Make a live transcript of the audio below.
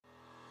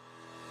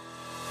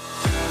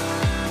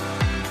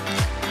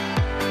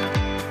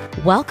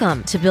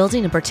Welcome to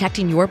Building and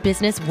Protecting Your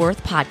Business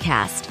Worth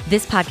podcast.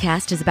 This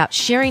podcast is about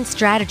sharing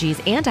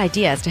strategies and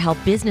ideas to help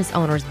business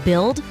owners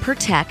build,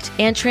 protect,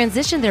 and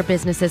transition their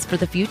businesses for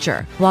the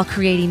future while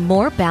creating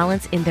more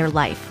balance in their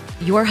life.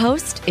 Your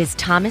host is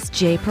Thomas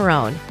J.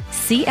 Perrone,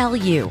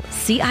 CLU,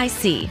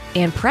 CIC,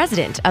 and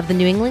president of the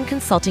New England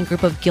Consulting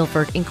Group of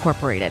Guilford,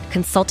 Incorporated,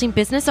 consulting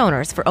business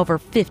owners for over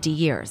 50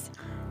 years.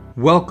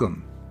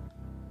 Welcome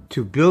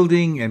to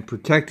Building and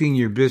Protecting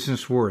Your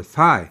Business Worth.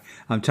 Hi,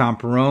 I'm Tom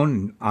Perrone,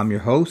 and I'm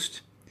your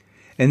host.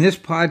 And this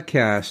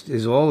podcast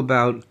is all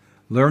about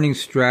learning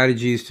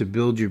strategies to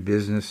build your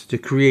business, to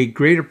create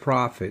greater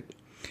profit,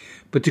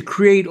 but to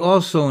create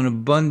also an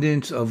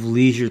abundance of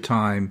leisure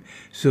time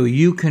so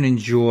you can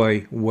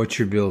enjoy what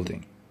you're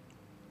building.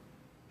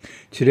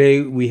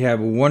 Today we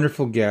have a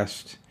wonderful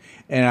guest,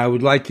 and I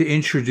would like to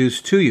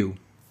introduce to you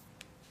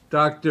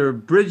Dr.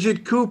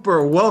 Bridget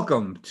Cooper.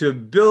 Welcome to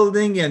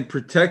Building and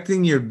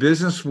Protecting Your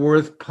Business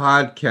Worth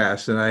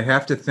podcast. And I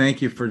have to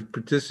thank you for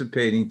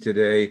participating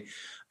today.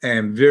 I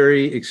am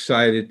very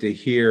excited to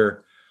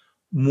hear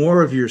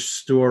more of your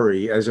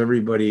story as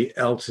everybody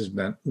else has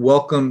been.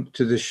 Welcome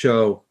to the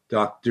show,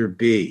 Dr.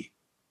 B.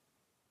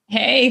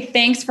 Hey,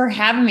 thanks for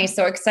having me.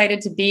 So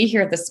excited to be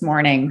here this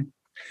morning.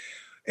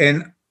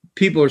 And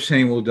people are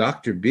saying, well,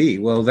 Dr. B.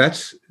 Well,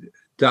 that's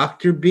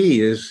Dr. B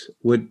is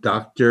what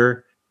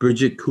Dr.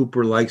 Bridget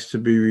Cooper likes to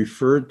be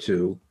referred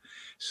to.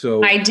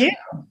 So I do.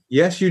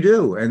 Yes, you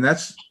do. And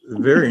that's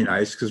very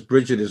nice because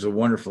Bridget is a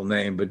wonderful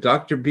name, but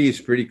Dr. B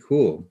is pretty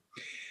cool.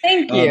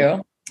 Thank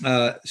you.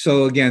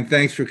 So again,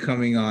 thanks for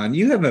coming on.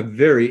 You have a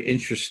very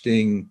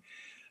interesting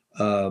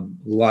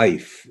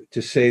life,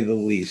 to say the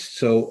least.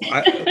 So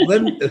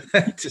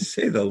to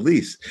say the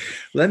least,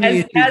 let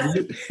me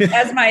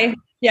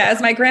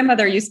as my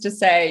grandmother used to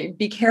say,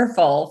 be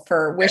careful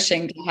for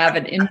wishing to have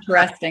an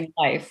interesting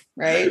life,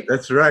 right?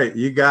 That's right.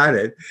 You got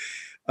it.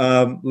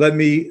 Let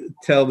me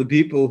tell the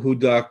people who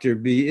Dr.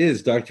 B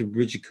is. Dr.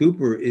 Bridget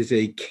Cooper is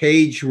a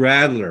cage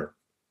rattler,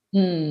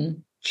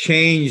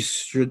 change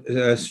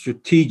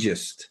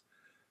strategist,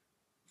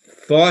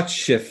 thought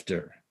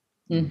shifter,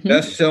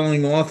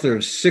 best-selling author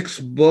of 6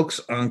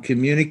 books on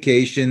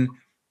communication,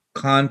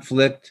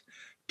 conflict,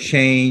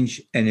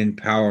 change, and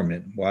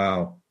empowerment.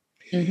 Wow.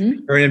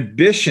 Her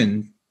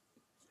ambitious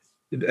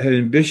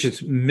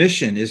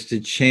mission is to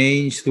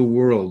change the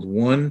world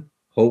one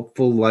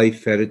hopeful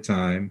life at a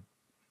time,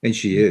 and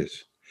she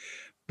is.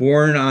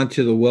 Born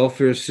onto the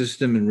welfare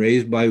system and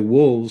raised by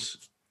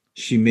wolves,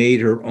 she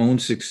made her own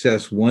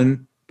success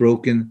one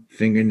broken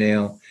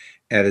fingernail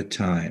at a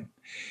time.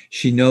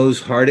 She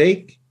knows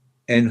heartache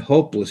and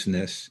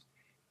hopelessness,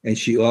 and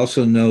she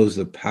also knows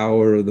the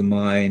power of the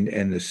mind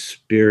and the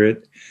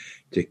spirit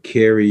to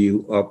carry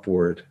you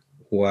upward.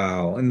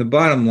 Wow. And the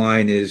bottom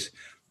line is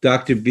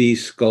Dr. B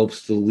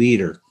sculpts the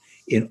leader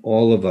in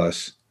all of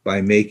us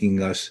by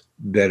making us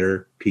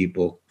better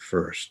people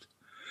first.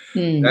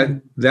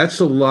 That's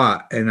a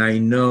lot. And I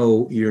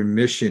know your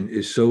mission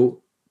is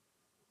so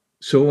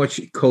much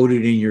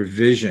coded in your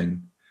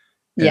vision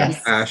and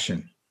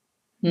passion.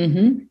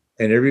 And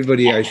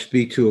everybody I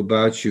speak to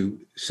about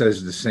you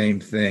says the same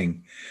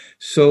thing.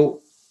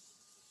 So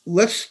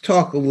let's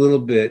talk a little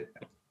bit.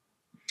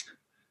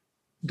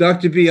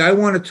 Dr. B, I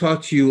want to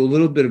talk to you a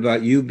little bit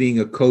about you being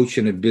a coach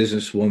and a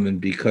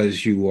businesswoman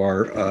because you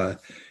are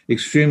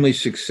extremely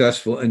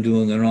successful and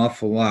doing an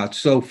awful lot.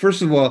 So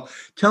first of all,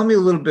 tell me a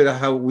little bit of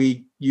how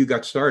you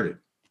got started.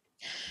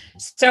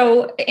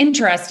 So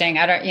interesting.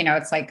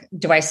 It's like,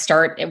 do I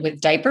start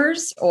with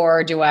diapers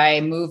or do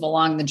I move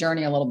along the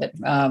journey a little bit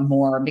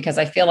more? Because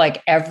I feel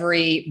like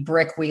every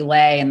brick we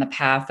lay in the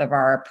path of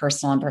our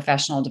personal and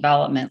professional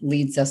development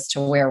leads us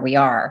to where we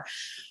are.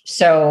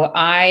 So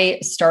I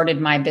started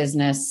my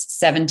business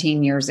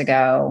 17 years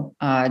ago,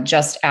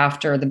 just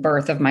after the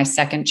birth of my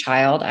second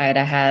child. I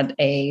had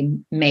a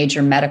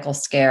major medical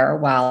scare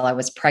while I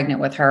was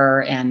pregnant with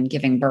her and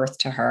giving birth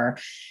to her.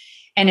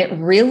 And it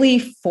really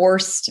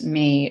forced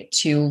me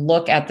to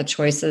look at the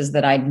choices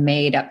that I'd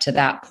made up to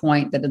that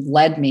point that had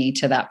led me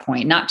to that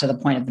point, not to the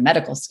point of the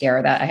medical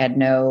scare that I had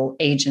no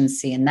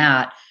agency in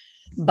that,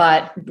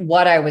 but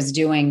what I was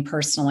doing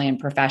personally and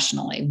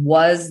professionally.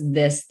 Was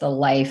this the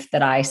life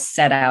that I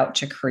set out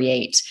to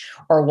create?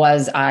 Or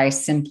was I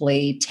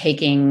simply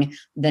taking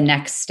the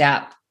next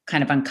step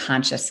kind of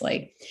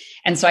unconsciously?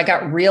 And so I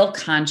got real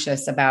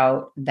conscious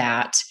about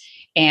that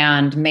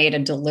and made a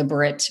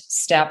deliberate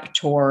step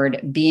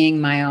toward being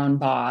my own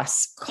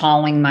boss,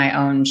 calling my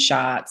own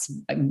shots,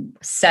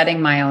 setting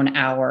my own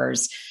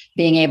hours,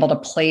 being able to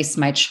place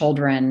my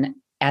children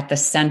at the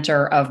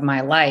center of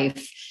my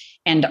life,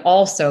 and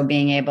also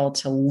being able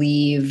to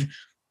leave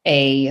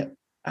I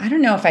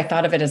don't know if I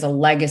thought of it as a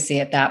legacy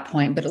at that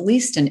point, but at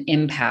least an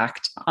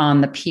impact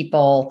on the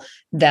people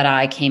that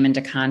I came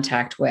into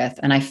contact with.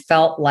 And I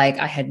felt like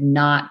I had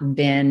not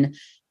been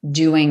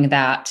doing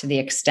that to the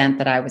extent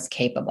that I was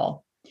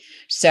capable.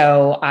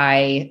 So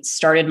I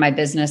started my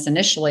business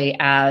initially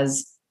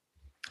as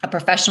a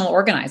professional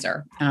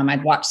organizer.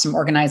 I'd watched some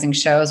organizing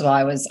shows while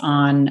I was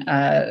on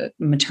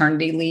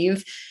maternity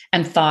leave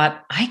and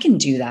thought, I can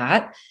do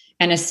that.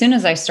 And as soon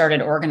as I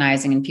started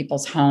organizing in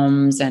people's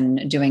homes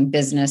and doing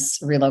business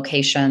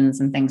relocations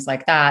and things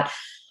like that,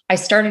 I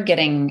started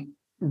getting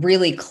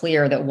really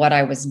clear that what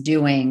I was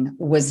doing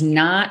was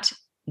not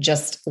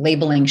just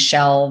labeling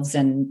shelves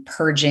and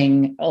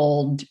purging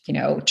old,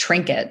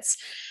 trinkets,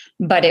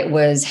 but it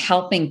was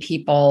helping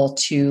people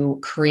to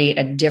create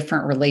a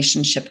different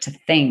relationship to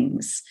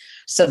things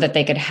so that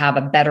they could have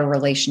a better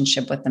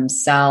relationship with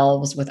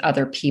themselves, with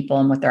other people,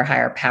 and with their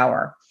higher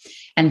power.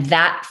 And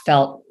that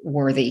felt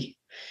worthy.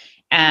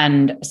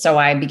 And so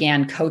I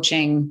began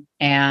coaching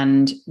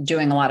and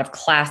doing a lot of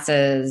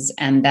classes,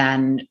 and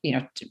then,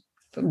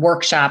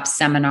 workshops,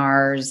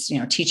 seminars,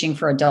 teaching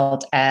for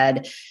adult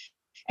ed,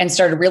 and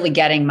started really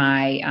getting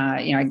my,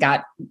 I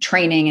got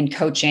training and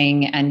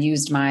coaching and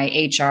used my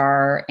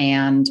HR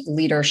and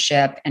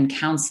leadership and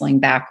counseling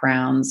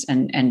backgrounds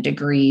and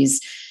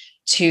degrees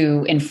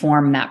to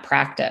inform that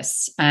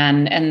practice.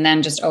 And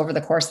then just over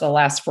the course of the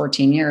last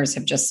 14 years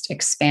have just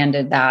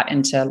expanded that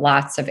into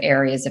lots of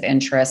areas of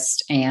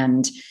interest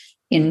and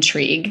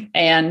intrigue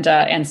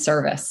and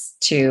service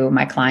to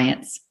my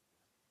clients.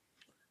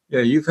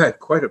 Yeah, you've had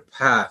quite a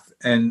path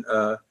and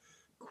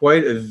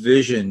quite a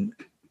vision.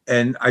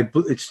 And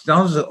it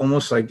sounds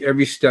almost like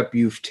every step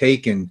you've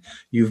taken,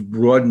 you've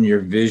broadened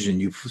your vision.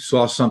 You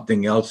saw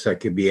something else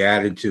that could be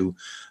added to,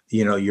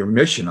 your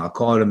mission. I'll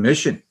call it a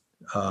mission.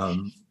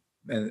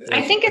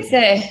 I think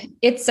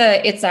it's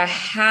a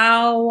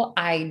how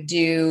I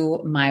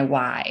do my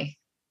why.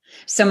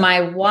 So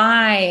my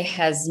why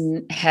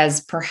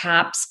has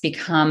perhaps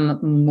become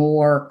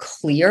more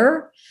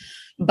clear,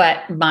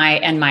 but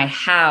my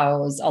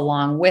hows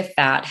along with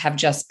that have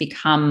just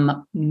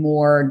become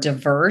more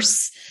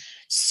diverse.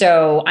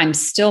 So I'm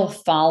still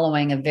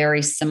following a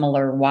very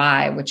similar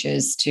why, which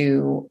is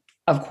to,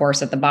 of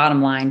course, at the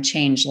bottom line,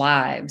 change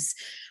lives.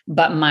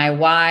 But my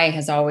why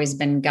has always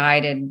been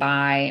guided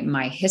by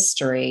my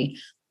history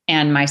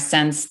and my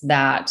sense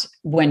that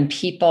when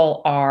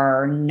people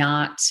are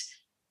not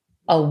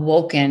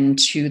awoken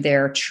to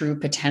their true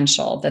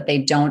potential, that they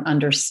don't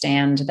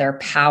understand their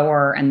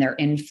power and their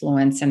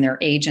influence and their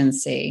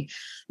agency,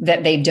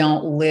 that they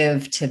don't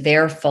live to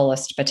their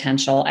fullest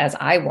potential, as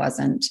I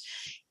wasn't.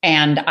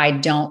 And I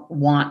don't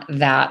want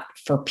that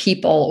for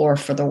people or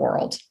for the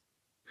world.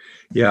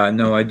 Yeah,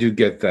 no, I do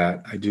get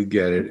that. I do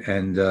get it.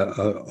 And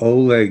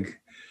Oleg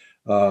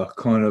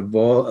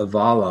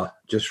Konovalov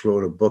just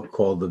wrote a book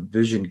called The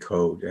Vision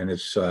Code, and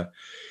it's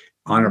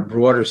on a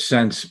broader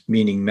sense,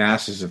 meaning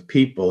masses of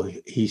people.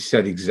 He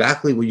said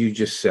exactly what you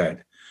just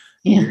said.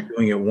 Yeah. You're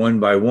doing it one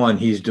by one.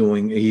 He's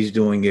doing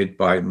it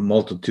by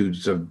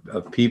multitudes of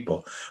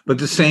people. But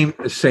the same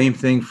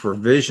thing for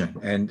vision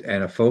and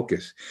a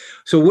focus.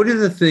 So what are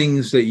the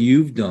things that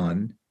you've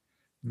done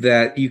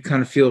that you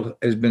kind of feel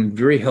has been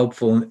very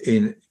helpful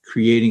in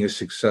creating a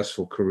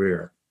successful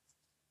career?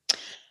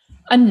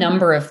 A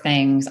number of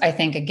things. I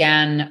think,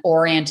 again,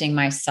 orienting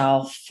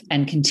myself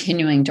and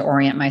continuing to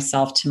orient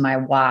myself to my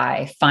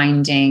why,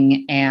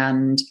 finding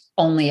and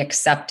only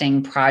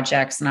accepting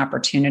projects and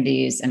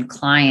opportunities and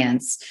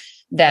clients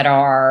that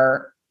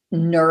are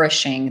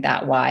nourishing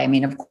that why. I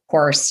mean, of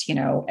course,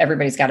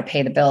 everybody's got to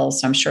pay the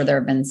bills. So I'm sure there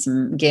have been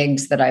some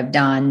gigs that I've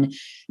done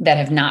that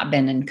have not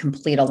been in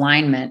complete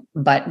alignment,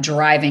 but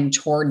driving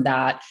toward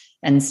that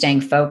and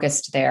staying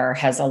focused there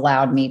has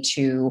allowed me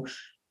to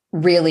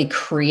really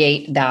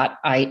create that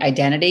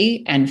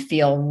identity and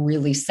feel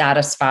really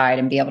satisfied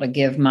and be able to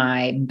give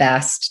my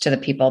best to the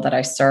people that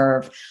I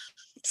serve.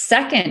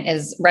 Second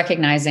is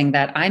recognizing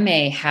that I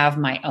may have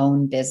my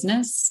own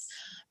business,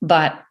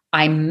 but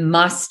I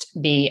must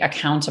be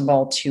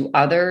accountable to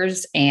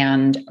others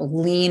and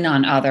lean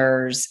on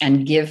others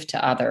and give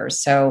to others.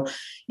 So,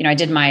 I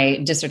did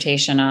my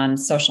dissertation on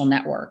social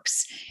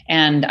networks,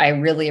 and I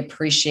really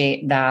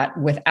appreciate that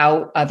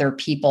without other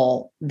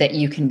people that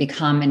you can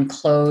become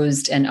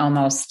enclosed and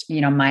almost,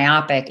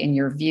 myopic in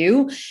your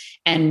view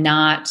and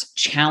not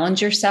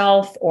challenge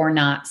yourself or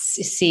not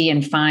see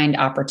and find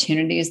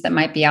opportunities that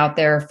might be out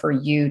there for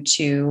you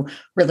to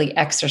really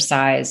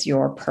exercise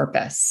your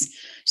purpose.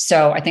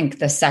 So I think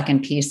the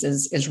second piece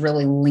is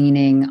really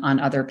leaning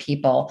on other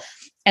people.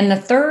 And the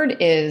third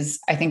is,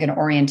 I think, an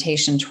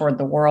orientation toward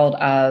the world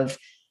of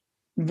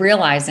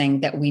realizing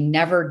that we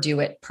never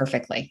do it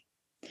perfectly.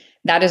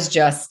 That is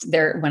just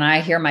there. When I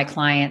hear my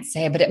clients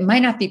say, but it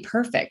might not be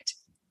perfect.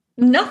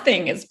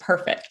 Nothing is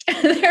perfect.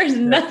 There's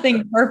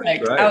nothing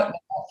perfect out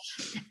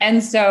there.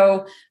 And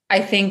so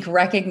I think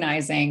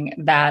recognizing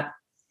that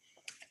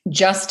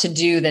just to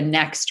do the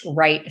next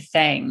right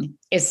thing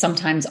is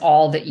sometimes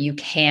all that you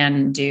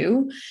can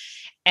do.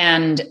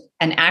 And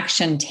an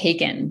action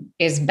taken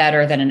is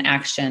better than an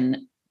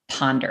action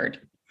pondered.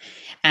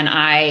 And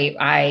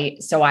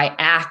so I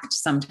act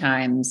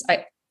sometimes,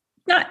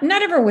 not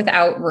ever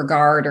without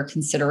regard or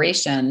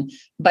consideration,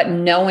 but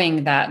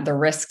knowing that the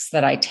risks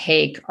that I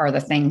take are the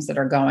things that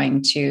are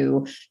going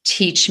to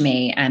teach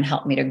me and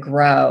help me to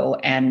grow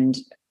and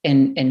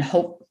in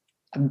hope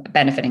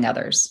benefiting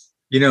others.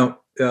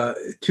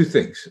 Two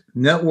things.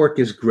 Network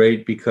is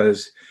great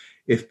because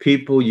if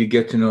people you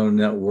get to know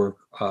network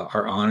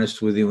are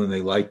honest with you, when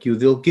they like you,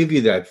 they'll give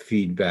you that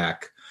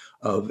feedback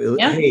of,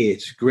 Yeah. hey,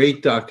 it's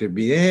great, Dr.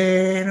 B.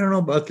 I don't know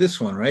about this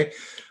one, right?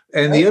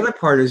 And the Right. other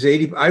part is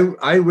 80.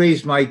 I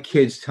raised my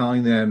kids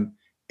telling them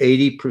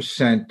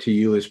 80% to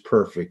you is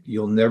perfect.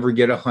 You'll never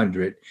get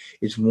 100.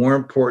 It's more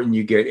important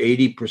you get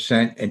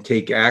 80% and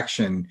take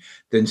action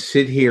than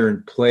sit here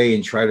and play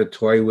and try to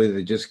toy with it.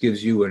 It just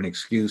gives you an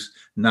excuse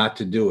not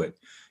to do it.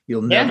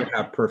 You'll never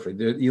have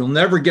perfect. You'll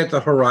never get the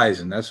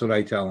horizon. That's what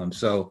I tell them.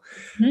 So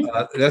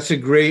that's a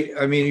great,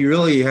 I mean,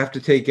 you have to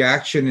take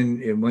action.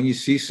 And when you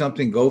see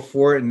something, go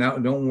for it and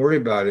don't worry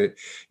about it.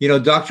 You know,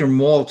 Dr.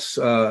 Maltz,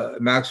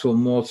 Maxwell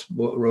Maltz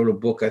wrote a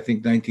book, I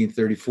think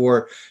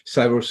 1934,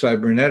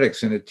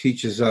 Cybernetics, and it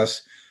teaches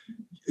us,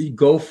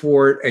 go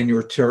for it and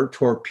your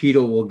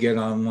torpedo will get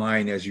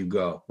online as you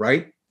go,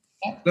 right?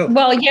 So,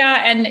 well,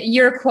 yeah. And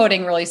you're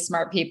quoting really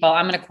smart people.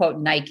 I'm going to quote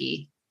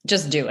Nike.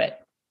 Just do it.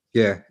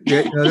 Yeah,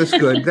 no, that's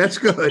good. That's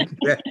good.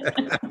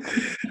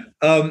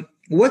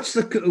 What's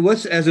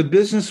as a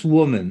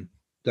businesswoman,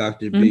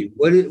 Dr. B,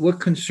 what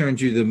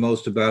concerns you the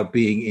most about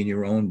being in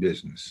your own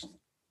business?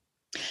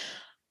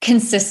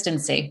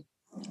 Consistency.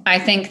 I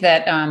think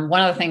that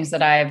one of the things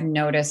that I've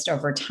noticed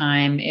over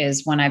time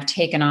is when I've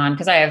taken on,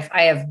 because I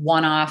have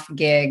one-off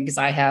gigs,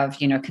 I have,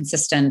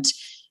 consistent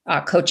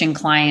coaching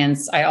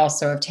clients. I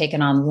also have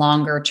taken on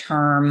longer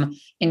term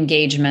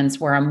engagements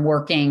where I'm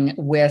working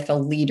with a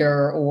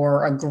leader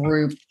or a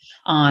group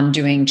on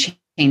doing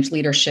change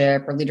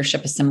leadership or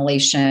leadership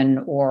assimilation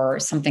or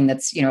something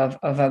that's,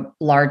 of a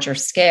larger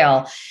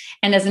scale.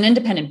 And as an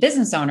independent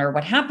business owner,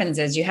 what happens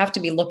is you have to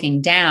be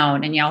looking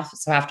down and you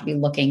also have to be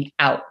looking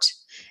out.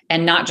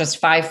 And not just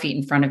 5 feet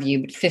in front of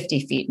you, but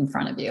 50 feet in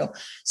front of you.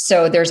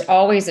 So there's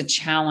always a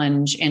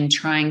challenge in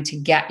trying to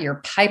get your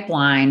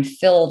pipeline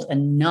filled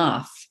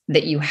enough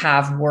that you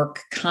have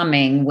work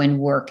coming when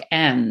work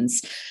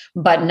ends,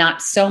 but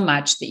not so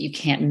much that you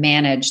can't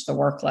manage the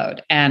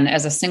workload. And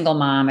as a single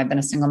mom, I've been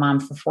a single mom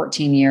for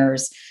 14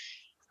 years.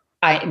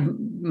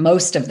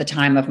 Most of the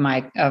time of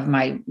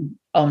my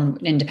own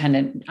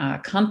independent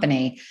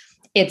company,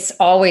 it's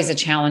always a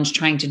challenge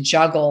trying to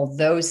juggle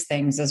those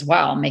things as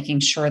well,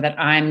 making sure that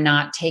I'm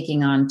not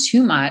taking on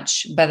too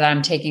much, but that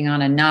I'm taking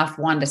on enough,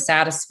 one, to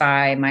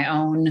satisfy my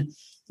own,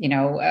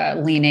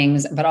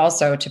 leanings, but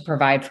also to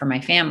provide for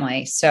my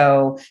family.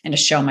 So, and to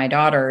show my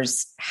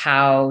daughters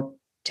how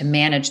to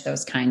manage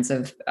those kinds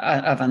of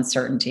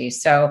uncertainty.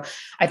 So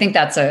I think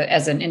that's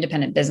as an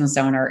independent business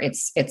owner,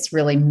 it's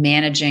really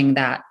managing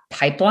that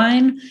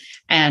pipeline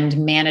and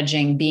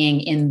managing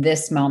being in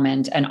this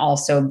moment and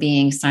also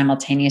being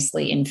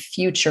simultaneously in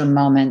future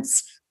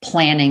moments,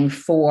 planning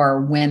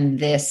for when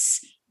this,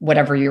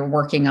 whatever you're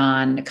working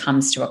on,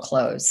 comes to a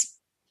close.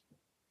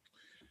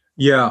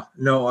 Yeah,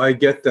 no, I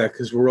get that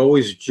because we're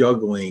always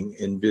juggling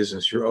in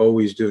business. You're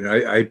always doing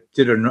it. I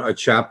did a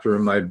chapter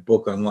in my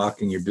book,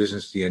 Unlocking Your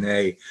Business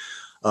DNA,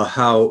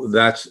 how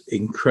that's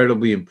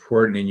incredibly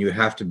important. And you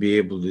have to be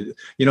able to,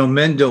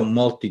 men don't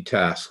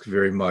multitask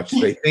very much.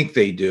 They think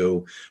they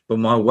do, but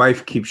my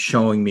wife keeps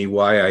showing me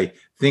why I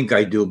think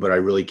I do, but I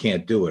really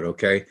can't do it.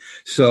 Okay.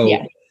 So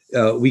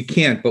we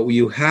can't, but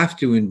you have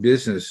to in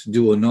business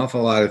do an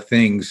awful lot of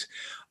things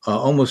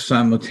almost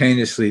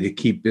simultaneously to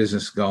keep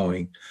business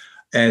going.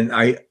 And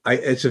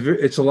it's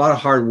a lot of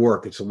hard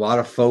work. It's a lot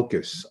of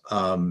focus.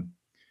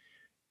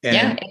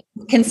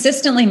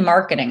 Consistently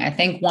marketing. I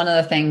think one of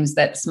the things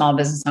that small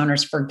business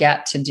owners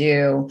forget to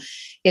do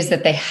is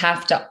that they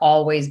have to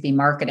always be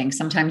marketing.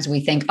 Sometimes we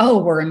think, oh,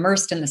 we're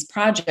immersed in this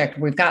project.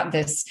 We've got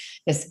this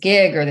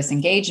gig or this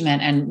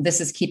engagement, and this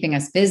is keeping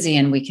us busy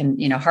and we can,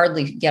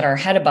 hardly get our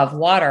head above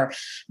water.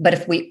 But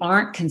if we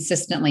aren't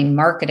consistently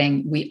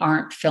marketing, we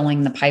aren't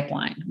filling the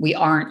pipeline. We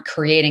aren't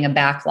creating a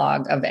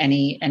backlog of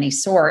any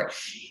sort.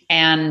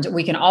 And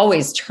we can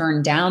always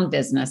turn down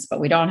business, but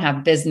we don't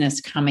have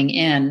business coming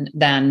in,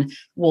 then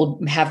we'll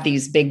have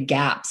these big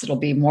gaps. It'll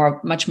be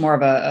much more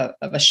of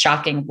a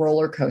shocking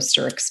roller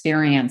coaster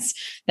experience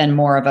than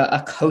more of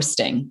a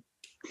coasting.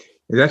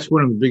 That's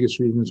one of the biggest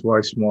reasons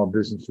why small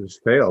businesses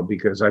fail,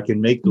 because I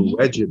can make the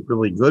widget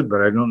really good,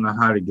 but I don't know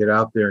how to get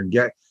out there and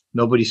get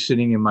nobody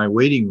sitting in my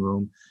waiting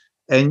room.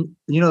 And,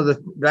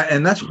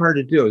 and that's hard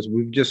to do, as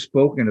we've just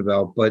spoken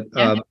about, but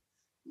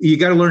you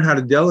got to learn how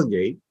to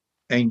delegate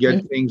and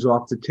get things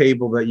off the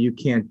table that you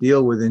can't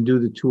deal with and do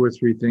the 2 or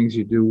 3 things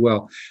you do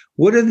well.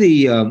 What do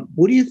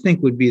you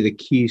think would be the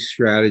key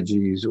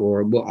strategies,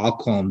 or I'll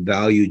call them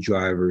value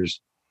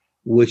drivers,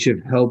 which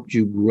have helped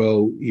you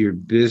grow your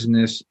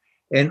business?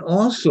 And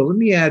also, let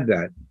me add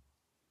that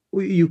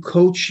you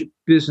coach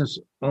business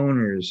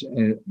owners,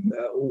 and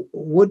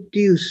what do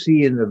you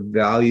see in the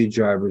value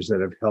drivers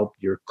that have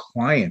helped your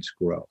clients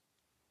grow?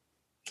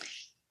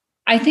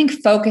 I think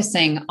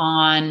focusing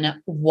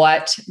on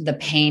what the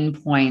pain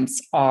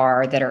points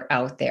are that are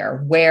out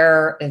there,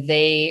 where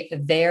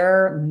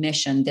their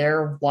mission,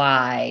 their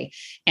why,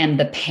 and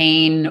the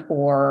pain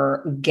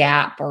or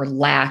gap or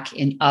lack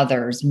in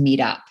others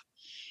meet up,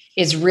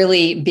 is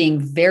really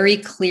being very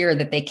clear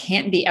that they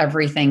can't be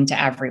everything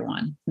to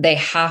everyone. They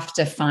have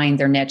to find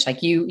their niche.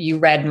 Like you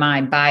read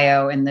my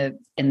bio in the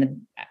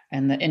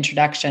and the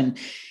introduction.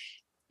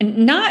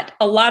 And not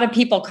a lot of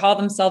people call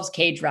themselves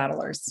cage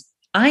rattlers.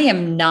 I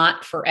am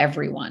not for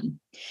everyone.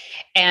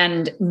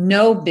 And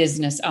no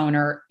business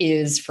owner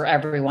is for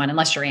everyone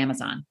unless you're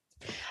Amazon.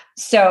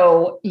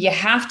 So you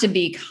have to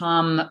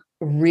become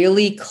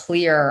really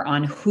clear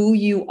on who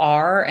you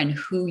are and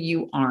who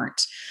you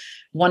aren't.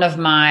 One of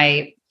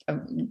my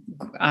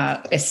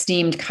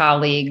esteemed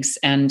colleagues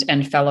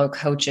and fellow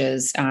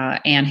coaches,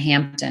 Ann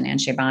Hampton, Ann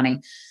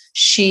Shabani,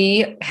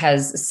 she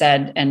has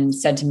said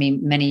to me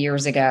many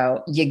years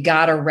ago, you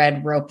got to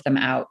red rope them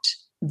out.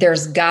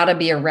 There's got to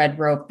be a red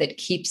rope that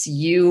keeps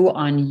you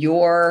on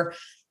your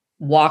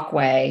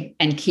walkway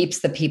and keeps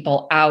the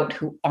people out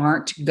who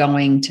aren't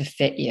going to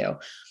fit you.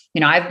 You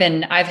know, I've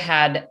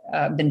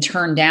been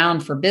turned down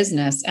for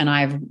business, and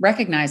I've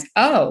recognized,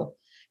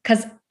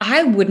 because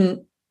I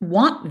wouldn't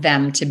want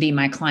them to be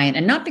my client,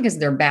 and not because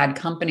they're bad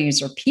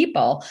companies or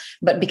people,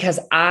 but because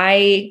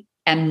I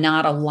am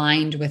not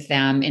aligned with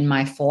them in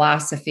my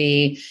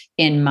philosophy,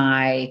 in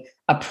my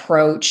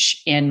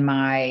approach, in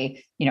my,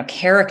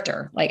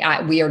 character.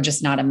 Like we are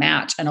just not a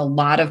match. And a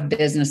lot of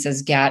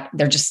businesses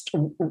they're just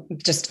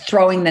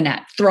throwing the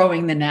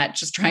net,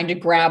 just trying to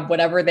grab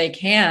whatever they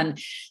can.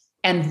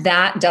 And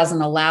that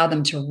doesn't allow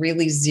them to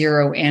really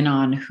zero in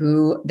on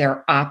who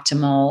their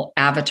optimal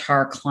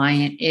avatar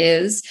client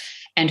is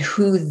and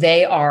who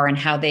they are and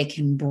how they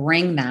can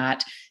bring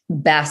that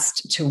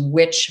best to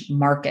which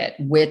market,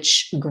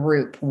 which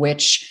group,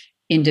 which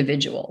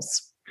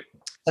individuals.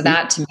 So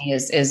that to me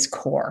is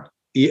core.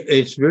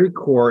 It's very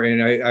core.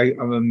 And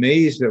I'm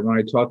amazed that when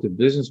I talk to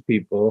business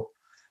people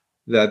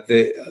that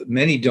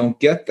many don't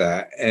get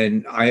that.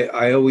 And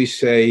I always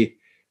say,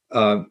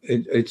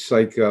 it's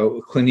like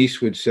Clint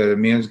Eastwood said, a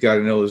man's got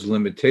to know his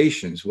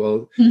limitations.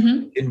 Well,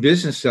 in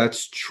business,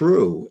 that's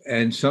true.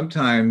 And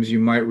sometimes you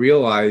might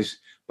realize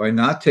by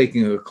not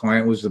taking a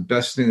client was the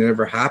best thing that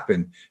ever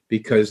happened,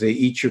 because they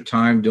eat your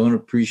time, don't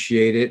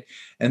appreciate it,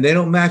 and they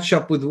don't match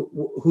up with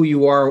who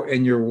you are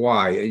and your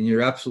why. And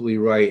you're absolutely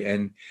right.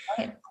 And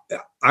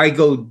I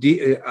go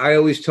deep. I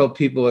always tell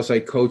people as I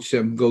coach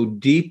them, go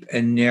deep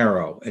and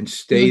narrow and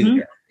stay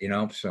there,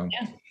 so,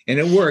 and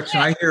it works.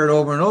 And I hear it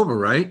over and over,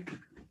 right?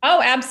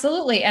 Oh,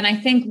 absolutely. And I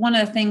think one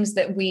of the things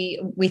that we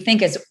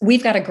think is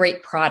we've got a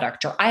great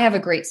product, or I have a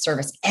great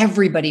service.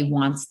 Everybody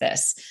wants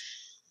this.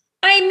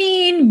 I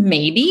mean,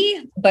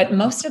 maybe, but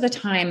most of the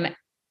time,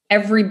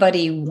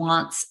 everybody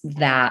wants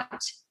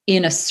that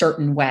in a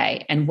certain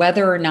way. And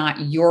whether or not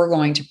you're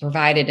going to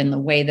provide it in the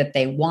way that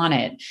they want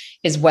it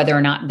is whether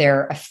or not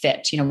they're a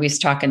fit. We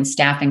used to talk in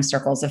staffing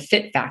circles, a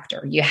fit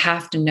factor. You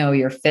have to know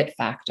your fit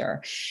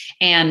factor.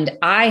 And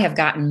I have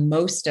gotten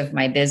most of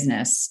my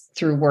business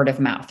through word of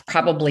mouth.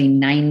 Probably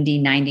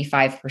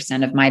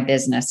 95% of my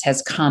business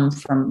has come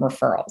from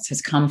referrals,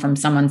 has come from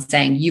someone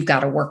saying, you've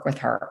got to work with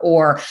her,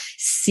 or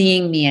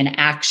seeing me in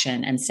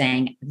action and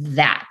saying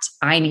that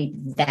I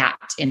need that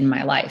in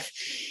my life.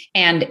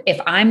 And if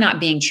I'm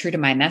not being true to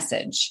my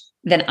message,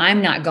 then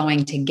I'm not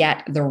going to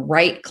get the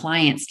right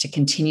clients to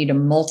continue to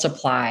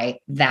multiply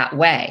that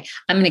way.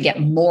 I'm going to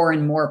get more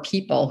and more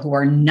people who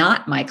are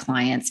not my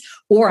clients,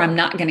 or I'm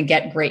not going to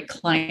get great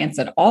clients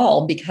at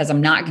all because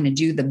I'm not going to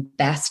do the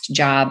best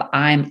job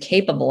I'm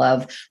capable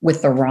of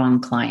with the wrong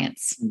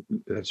clients.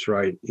 That's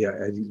right. Yeah,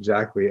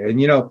 exactly. And,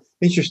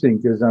 interesting,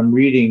 because I'm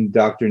reading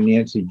Dr.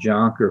 Nancy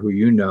Jonker, who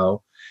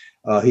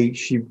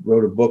she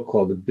wrote a book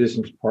called The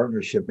Business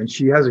Partnership, and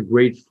she has a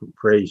great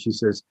phrase. She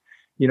says,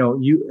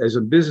 you as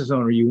a business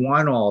owner, you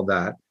want all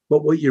that,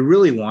 but what you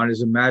really want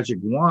is a magic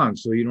wand,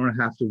 so you don't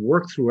have to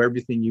work through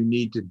everything you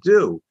need to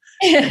do.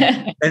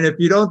 And if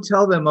you don't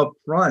tell them up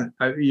front,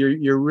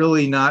 you're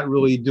really not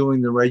really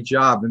doing the right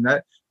job. And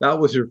that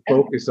was her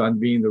focus on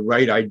being the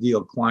right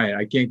ideal client.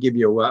 I can't give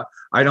you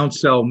I don't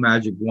sell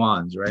magic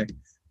wands, right?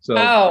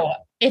 So,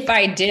 if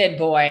I did,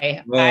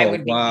 boy, I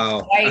would be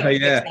quite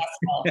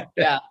successful.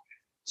 Yeah.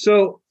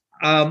 So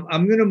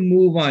I'm going to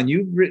move on.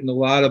 You've written a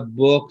lot of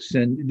books,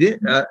 and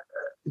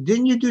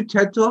didn't you do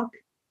TED Talk?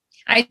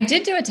 I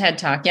did do a TED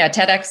Talk. Yeah,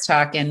 TEDx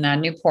Talk in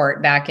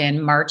Newport back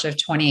in March of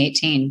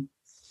 2018.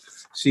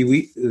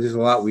 See, there's a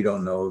lot we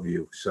don't know of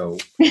you, so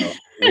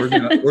we're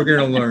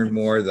gonna learn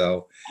more,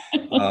 though.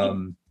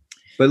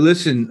 But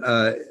listen,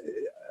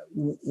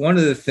 one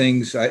of the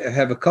things, I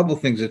have a couple of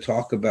things to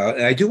talk about,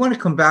 and I do want to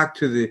come back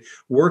to the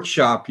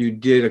workshop you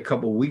did a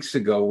couple of weeks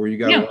ago where you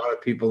got a lot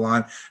of people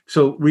on.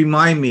 So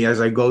remind me as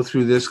I go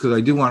through this, because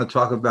I do want to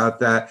talk about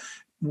that.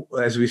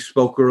 As we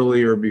spoke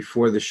earlier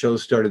before the show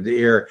started to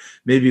air,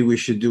 maybe we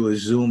should do a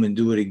Zoom and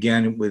do it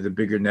again with a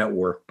bigger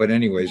network. But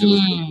anyways, it was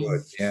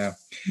good. Yeah.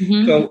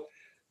 Mm-hmm.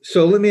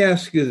 So let me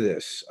ask you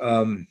this.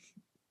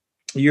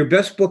 Your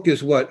best book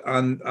is what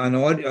on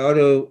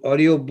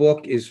audio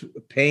book is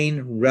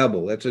Pain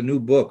Rebel. That's a new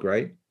book,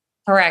 right?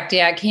 Correct.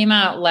 Yeah. It came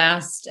out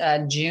last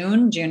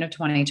June of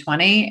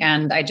 2020.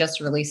 And I just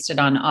released it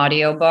on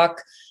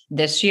audiobook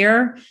this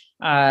year.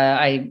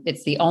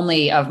 It's the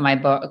only of my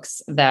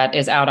books that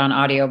is out on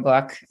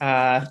audiobook,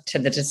 to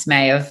the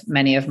dismay of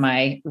many of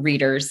my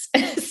readers.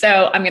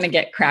 So I'm going to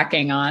get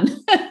cracking on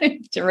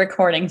to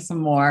recording some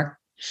more.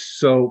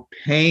 So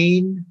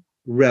Pain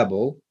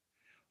Rebel,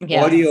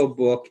 Yes.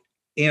 audiobook,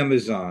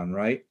 Amazon,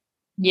 right?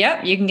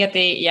 Yep, you can get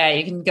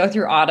you can go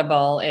through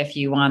Audible if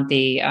you want the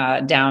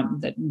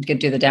you could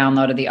do the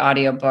download of the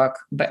audiobook,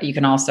 but you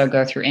can also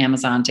go through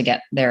Amazon to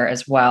get there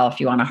as well if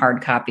you want a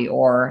hard copy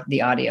or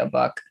the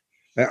audiobook.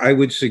 I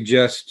would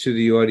suggest to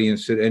the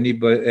audience that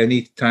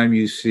anytime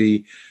you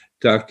see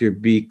Dr.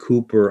 B.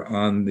 Cooper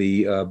on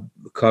the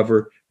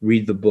cover,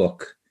 read the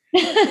book.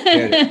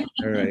 All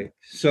right.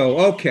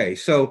 So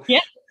yeah.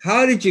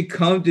 How did you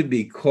come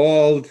to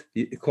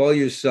call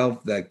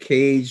yourself the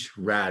Cage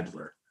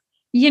Rattler?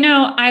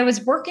 I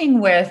was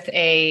working with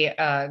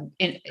an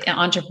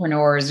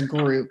entrepreneurs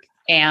group,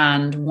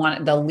 and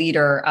the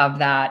leader of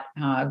that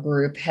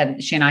group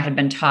she and I had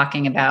been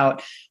talking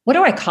about, what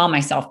do I call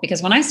myself?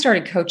 Because when I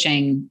started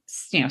coaching,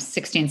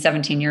 16,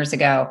 17 years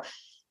ago,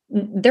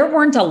 there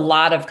weren't a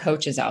lot of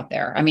coaches out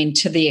there. I mean,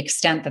 to the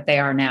extent that they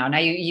are now. Now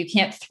you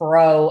can't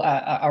throw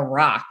a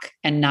rock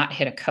and not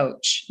hit a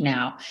coach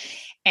now.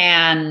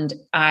 And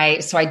I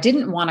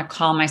didn't want to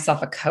call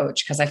myself a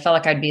coach because I felt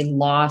like I'd be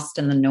lost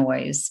in the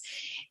noise.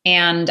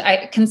 And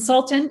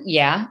consultant,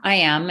 yeah, I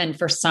am. And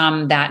for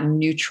some, that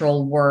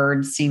neutral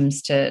word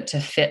seems to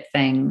fit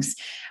things.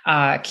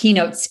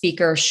 Keynote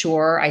speaker,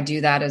 sure, I do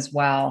that as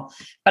well.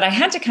 But I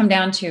had to come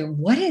down to,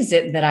 what is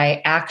it that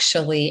I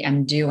actually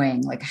am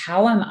doing? Like,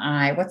 how am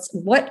I?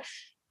 What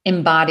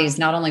embodies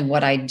not only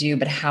what I do,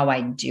 but how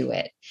I do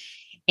it?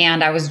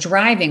 And I was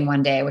driving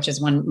one day, which is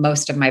when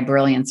most of my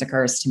brilliance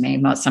occurs to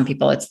me. Some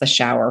people, it's the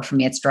shower. For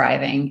me, it's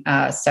driving.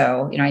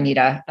 So I need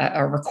a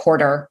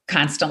recorder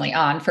constantly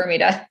on for me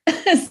to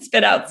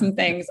spit out some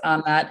things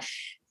on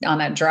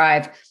that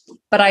drive.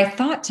 But I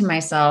thought to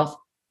myself,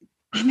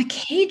 I'm a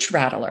cage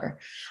rattler.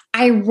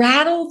 I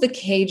rattle the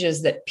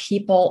cages that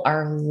people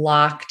are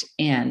locked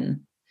in.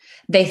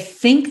 They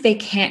think they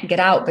can't get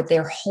out, but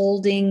they're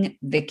holding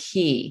the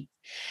key.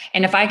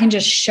 And if I can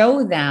just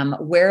show them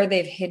where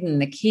they've hidden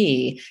the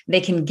key,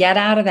 they can get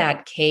out of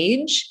that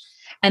cage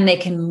and they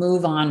can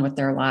move on with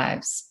their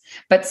lives.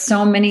 But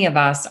so many of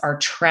us are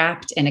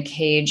trapped in a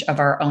cage of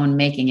our own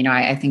making.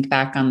 I think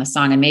back on the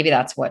song, and maybe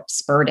that's what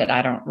spurred it.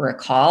 I don't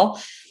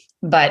recall,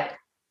 but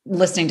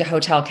listening to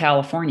Hotel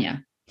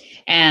California.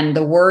 And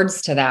the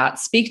words to that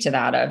speak to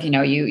that of,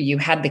 you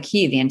had the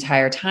key the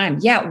entire time.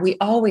 Yeah, we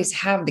always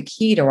have the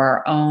key to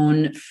our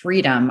own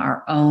freedom,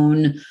 our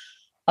own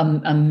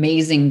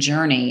amazing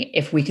journey,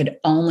 if we could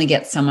only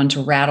get someone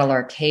to rattle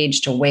our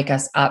cage to wake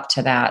us up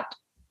to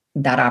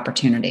that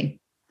opportunity.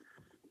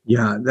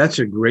 Yeah, that's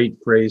a great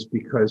phrase,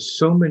 because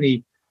so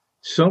many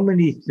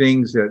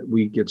things that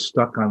we get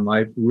stuck on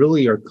life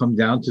really come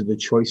down to the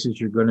choices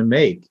you're going to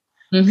make.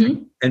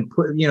 Mm-hmm. And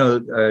put,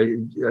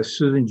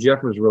 Susan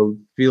Jeffers wrote,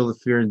 "Feel the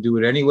fear and do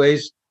it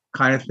anyways,"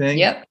 kind of thing.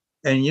 Yep.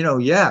 And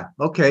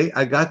okay,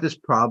 I got this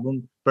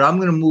problem, but I'm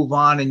going to move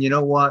on. And you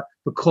know what?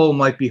 The coal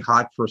might be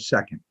hot for a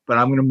second, but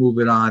I'm going to move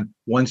it on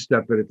one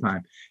step at a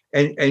time.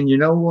 And you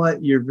know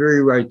what? You're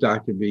very right,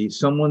 Dr. B.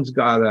 Sometimes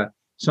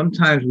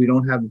we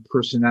don't have the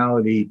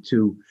personality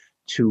to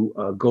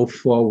go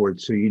forward.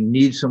 So you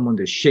need someone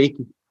to shake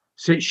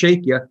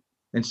you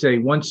and say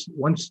one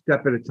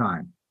step at a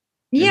time.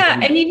 Yeah.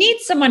 And you need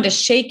someone to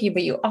shake you,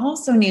 but you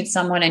also need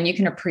someone, and you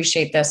can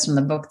appreciate this from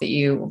the book that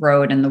you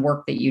wrote and the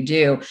work that you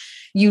do.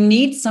 You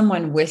need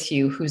someone with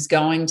you who's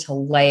going to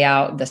lay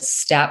out the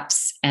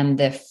steps and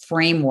the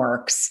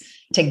frameworks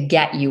to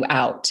get you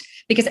out.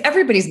 Because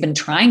everybody's been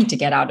trying to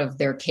get out of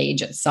their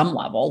cage at some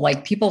level.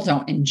 Like, people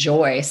don't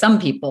enjoy, some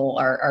people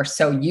are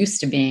so used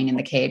to being in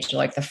the cage,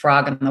 like the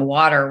frog in the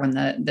water. When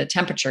the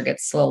temperature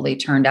gets slowly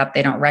turned up,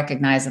 they don't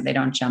recognize it, they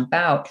don't jump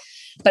out.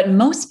 But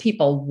most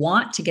people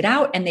want to get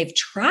out, and they've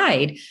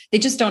tried, they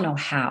just don't know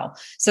how.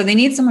 So they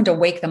need someone to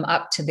wake them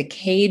up to the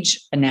cage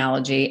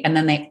analogy. And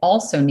then they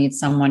also need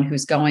someone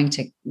who's going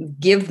to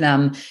give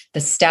them the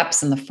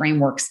steps and the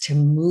frameworks to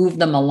move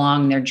them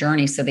along their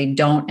journey so they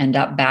don't end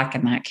up back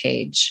in that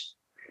cage.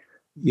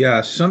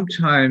 Yeah,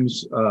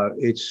 sometimes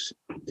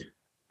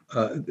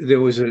there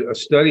was a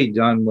study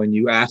done when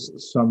you ask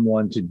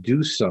someone to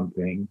do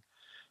something,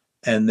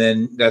 and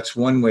then that's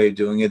one way of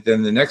doing it.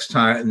 Then the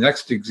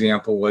next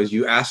example was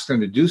you ask them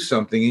to do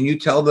something and you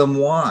tell them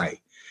why.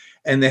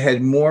 And they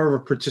had more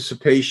of a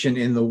participation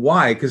in the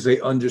why because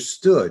they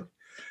understood.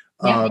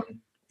 Yeah.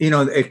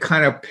 It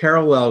kind of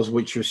parallels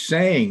what you're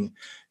saying.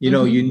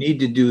 Mm-hmm. You need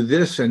to do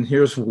this, and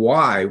here's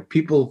why.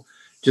 People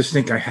just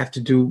think I have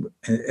to do,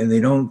 and they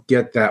don't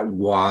get that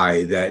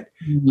why, that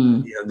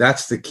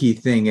that's the key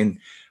thing. And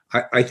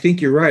I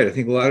think you're right. I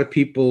think a lot of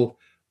people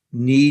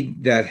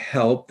need that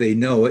help. They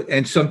know it.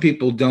 And some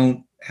people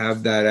don't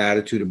have that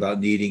attitude about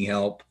needing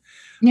help.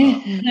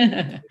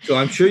 So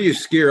I'm sure you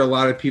scare a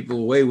lot of people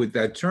away with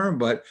that term,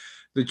 but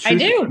the truth, I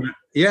do.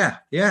 Yeah.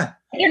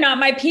 They're not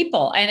my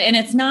people. And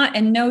it's not,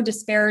 and no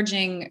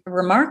disparaging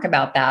remark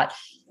about that.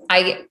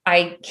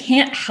 I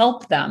can't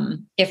help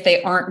them if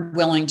they aren't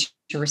willing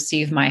to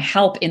receive my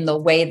help in the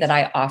way that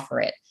I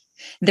offer it.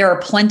 There are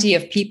plenty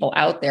of people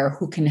out there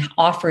who can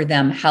offer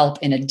them help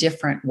in a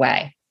different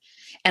way.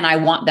 and I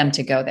want them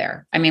to go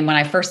there. I mean, when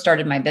I first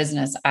started my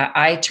business,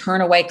 I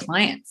turn away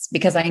clients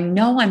because I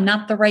know I'm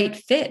not the right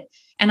fit,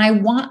 and I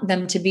want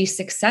them to be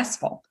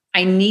successful.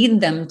 I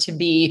need them to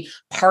be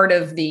part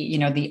of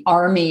the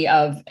army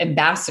of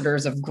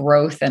ambassadors of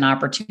growth and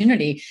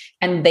opportunity.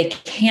 And they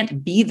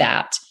can't be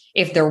that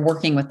if they're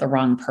working with the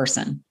wrong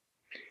person.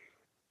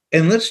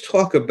 And let's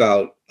talk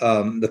about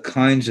the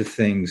kinds of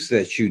things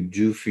that you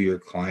do for your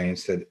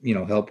clients that,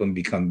 help them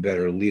become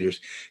better leaders.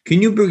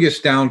 Can you bring us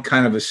down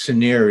kind of a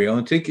scenario,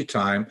 and take your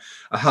time,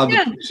 how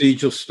the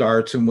procedure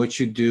starts and what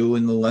you do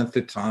and the length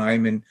of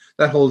time and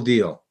that whole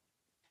deal?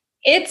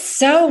 It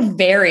so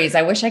varies.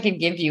 I wish I could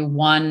give you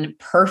one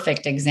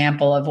perfect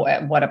example of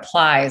what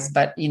applies,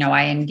 but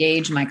I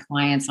engage my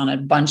clients on a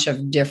bunch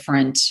of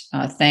different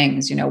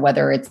things.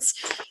 Whether it's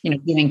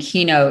giving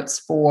keynotes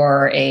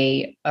for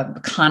a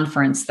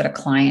conference that a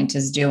client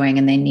is doing,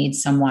 and they need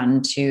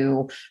someone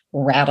to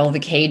rattle the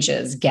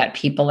cages, get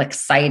people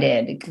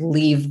excited,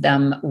 leave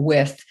them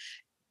with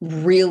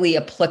really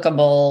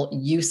applicable,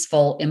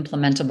 useful,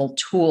 implementable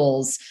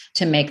tools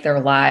to make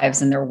their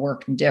lives and their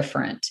work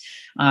different.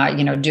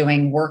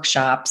 Doing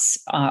workshops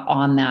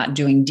on that,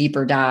 doing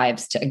deeper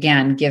dives to,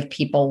 again, give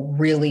people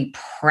really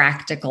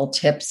practical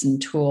tips and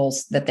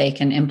tools that they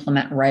can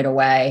implement right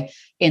away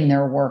in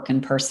their work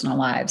and personal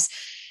lives.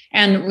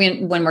 And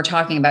when we're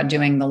talking about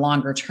doing the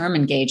longer term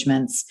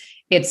engagements,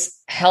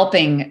 it's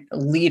helping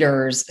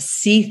leaders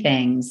see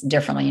things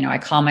differently. I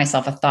call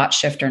myself a thought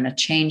shifter and a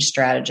change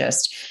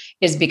strategist,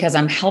 is because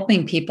I'm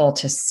helping people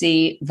to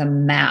see the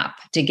map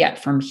to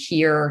get from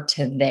here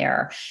to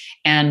there.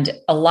 And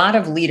a lot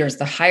of leaders,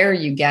 the higher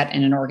you get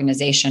in an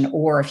organization,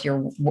 or if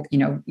you're,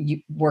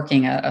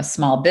 working a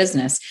small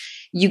business,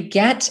 you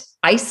get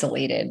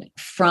isolated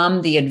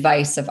from the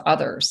advice of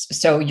others.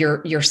 So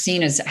you're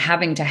seen as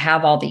having to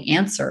have all the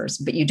answers,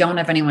 but you don't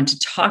have anyone to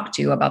talk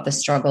to about the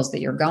struggles that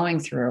you're going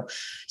through.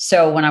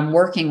 So when I'm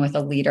working with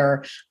a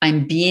leader,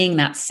 I'm being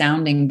that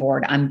sounding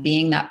board. I'm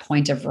being that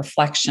point of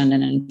reflection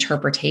and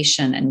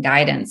interpretation and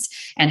guidance,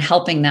 and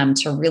helping them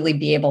to really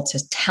be able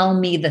to tell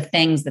me the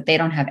things that they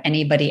don't have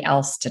anybody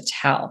else to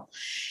tell,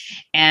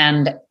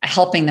 and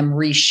helping them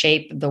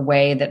reshape the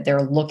way that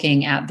they're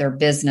looking at their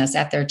business,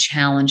 at their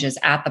challenges,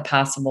 at the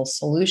possible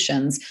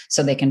solutions,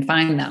 so they can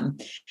find them.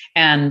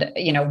 And,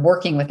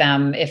 working with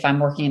them, if I'm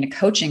working in a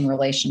coaching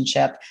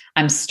relationship,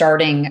 I'm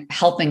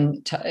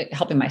helping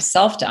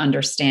myself to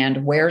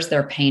understand where's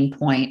their pain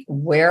point,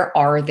 where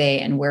are they,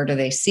 and where do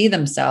they see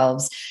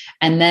themselves,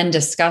 and then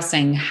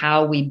discussing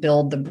how we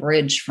build the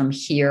bridge from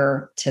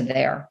here to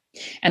there.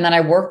 And then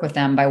I work with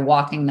them by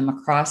walking them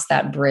across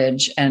that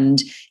bridge.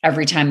 And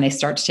every time they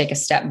start to take a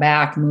step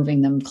back,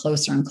 moving them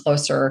closer and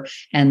closer,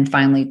 and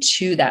finally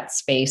to that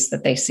space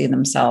that they see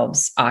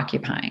themselves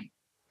occupying.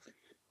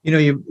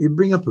 You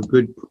bring up a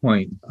good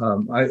point.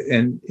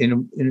 And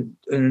in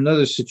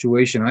another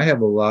situation, I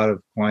have a lot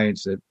of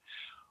clients that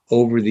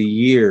over the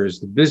years,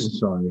 the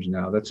business owners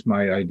now, that's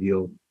my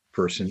ideal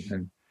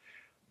person.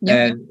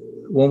 And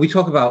when we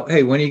talk about,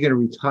 hey, when are you going to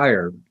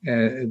retire?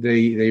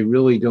 They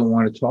really don't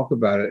want to talk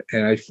about it.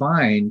 And I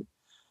find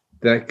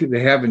that they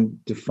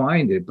haven't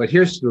defined it. But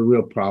here's the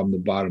real problem, the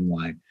bottom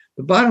line.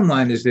 The bottom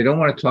line is they don't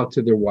want to talk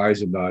to their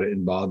wives about it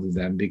and bother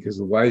them, because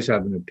the wives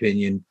have an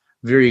opinion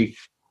very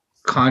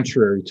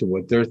contrary to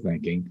what they're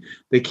thinking.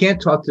 They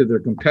can't talk to their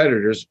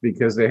competitors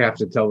because they have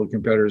to tell the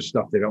competitors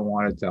stuff they don't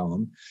want to tell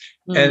them.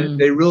 And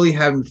they really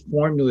haven't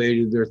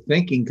formulated their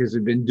thinking because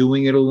they've been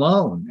doing it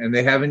alone. And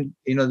they haven't,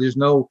 there's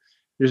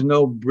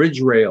no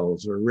bridge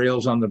rails or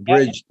rails on the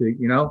bridge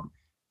to,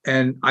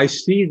 and I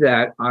see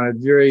that on a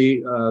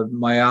very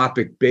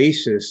myopic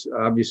basis,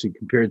 obviously,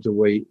 compared to the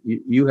way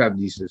you have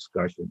these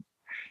discussions.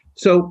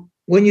 So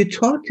when you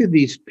talk to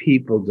these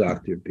people,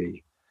 Dr.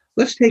 B,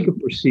 let's take a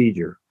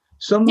procedure.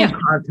 Someone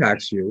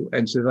contacts you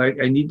and says,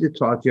 I need to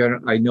talk to you.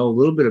 I know a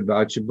little bit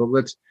about you, but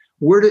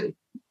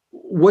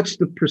what's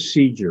the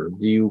procedure?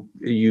 Do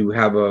you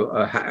have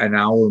an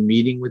hour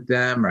meeting with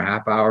them, or a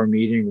half hour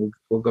meeting?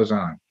 What goes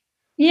on?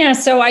 Yeah.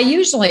 So I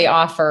usually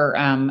offer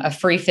a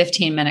free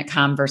 15-minute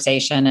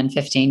conversation, and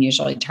 15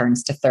 usually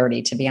turns to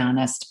 30, to be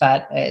honest,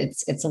 but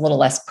it's a little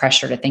less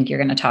pressure to think you're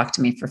going to talk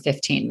to me for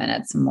 15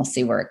 minutes, and we'll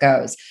see where it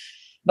goes.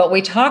 But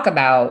we talk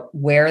about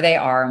where they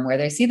are and where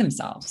they see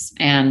themselves.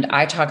 And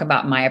I talk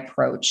about my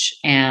approach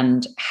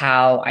and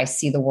how I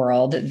see the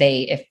world.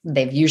 If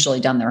they've usually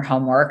done their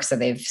homework, so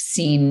they've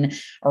seen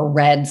or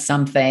read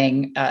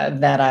something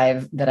that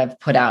I've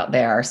put out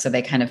there, so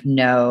they kind of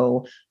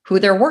know who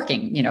they're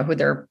who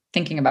they're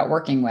thinking about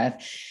working with.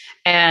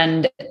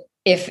 And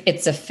if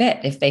it's a fit,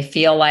 if they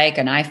feel like,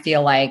 and I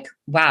feel like,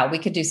 wow, we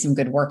could do some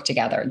good work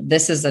together.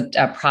 This is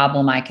a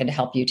problem I could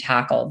help you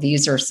tackle.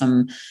 These are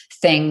some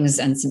things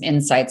and some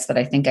insights that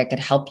I think I could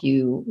help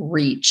you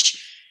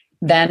reach.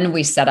 Then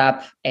we set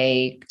up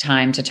a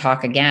time to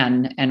talk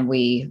again, and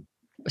we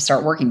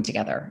start working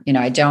together.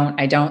 I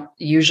don't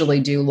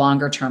usually do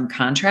longer term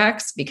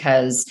contracts,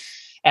 because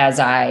as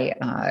I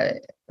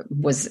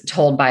was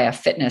told by a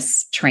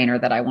fitness trainer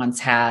that I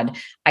once had,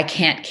 I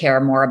can't care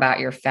more about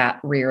your fat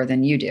rear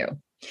than you do.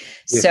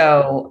 Yeah.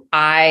 So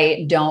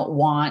I don't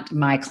want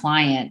my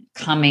client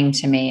coming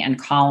to me and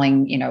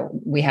calling,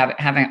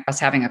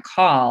 having a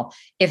call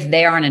if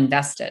they aren't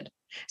invested.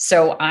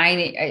 So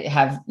I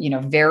have,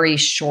 very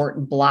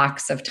short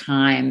blocks of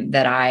time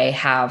that I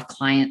have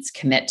clients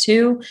commit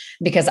to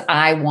because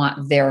I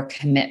want their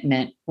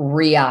commitment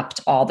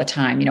re-upped all the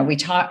time.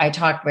 I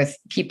talk with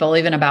people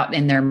even about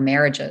in their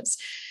marriages.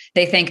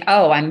 They think,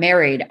 oh, I'm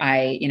married.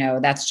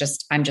 I'm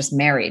just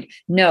married.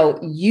 No,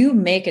 you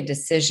make a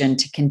decision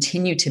to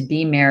continue to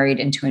be married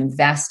and to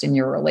invest in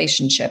your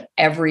relationship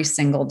every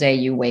single day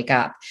you wake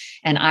up.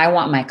 And I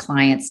want my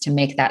clients to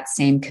make that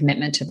same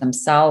commitment to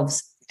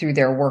themselves through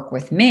their work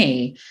with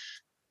me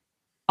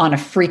on a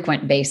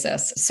frequent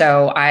basis.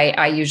 So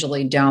I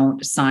usually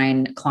don't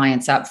sign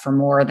clients up for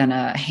more than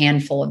a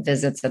handful of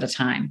visits at a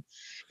time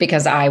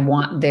because I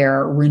want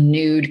their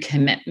renewed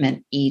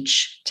commitment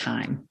each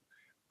time.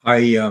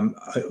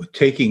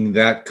 Taking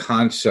that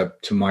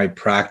concept to my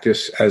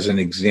practice as an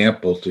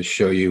example to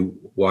show you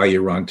why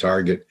you're on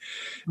target.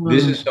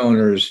 Business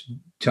owners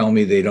tell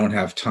me they don't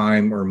have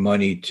time or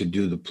money to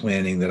do the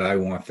planning that I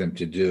want them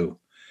to do,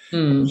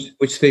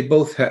 which they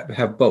both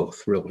have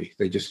both, really.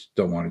 They just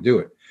don't want to do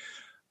it.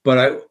 But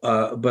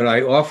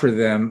I offer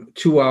them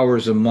 2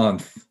 hours a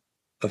month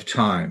of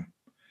time.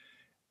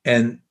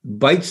 And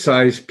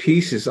bite-sized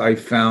pieces I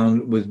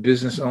found with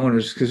business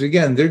owners, because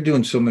again, they're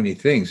doing so many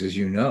things, as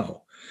you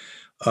know.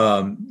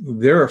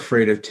 They're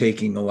afraid of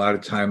taking a lot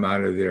of time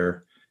out of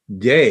their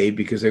day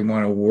because they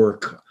want to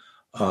work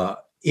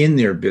in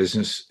their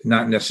business,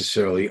 not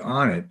necessarily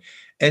on it.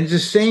 And it's the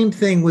same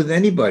thing with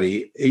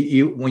anybody.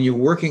 When you're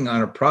working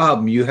on a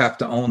problem, you have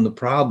to own the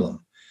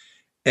problem.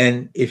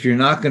 And if you're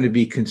not going to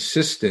be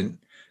consistent,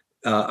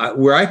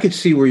 where I could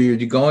see where you're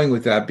going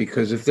with that,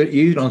 because if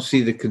you don't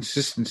see the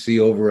consistency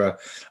over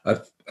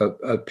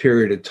a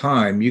period of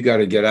time, you got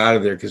to get out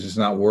of there because it's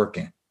not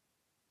working.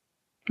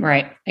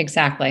 Right.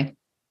 Exactly.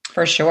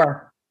 For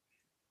sure.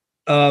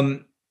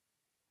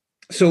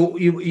 So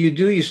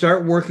you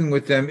start working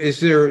with them.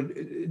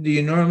 Do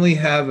you normally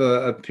have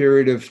a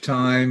period of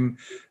time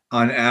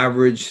on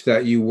average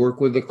that you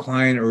work with a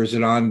client, or is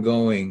it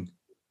ongoing?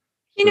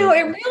 It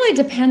really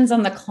depends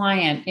on the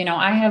client.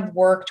 I have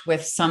worked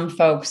with some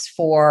folks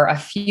for a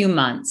few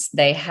months.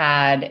 They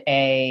had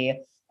an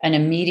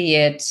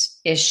immediate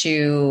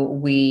issue.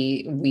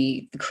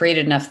 We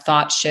created enough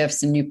thought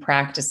shifts and new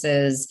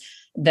practices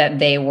that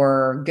they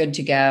were good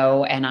to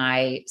go, and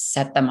I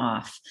set them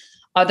off.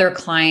 Other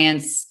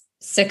clients,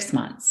 6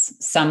 months,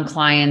 some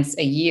clients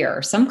a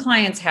year. Some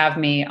clients have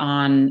me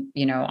on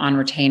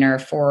retainer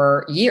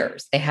for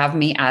years. They have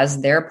me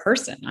as their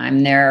person. I'm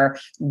their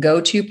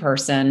go-to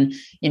person.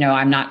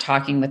 I'm not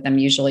talking with them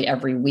usually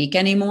every week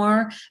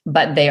anymore,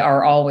 but they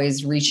are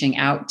always reaching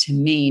out to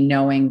me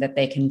knowing that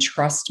they can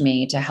trust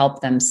me to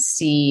help them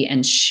see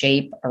and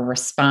shape a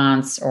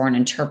response or an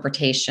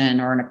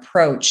interpretation or an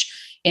approach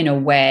in a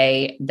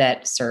way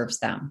that serves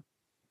them.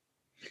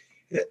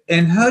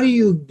 And how do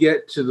you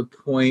get to the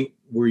point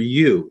where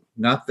you,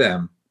 not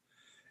them,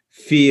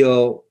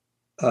 feel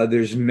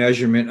there's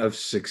measurement of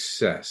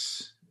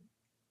success?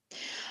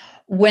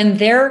 When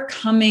they're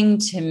coming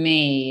to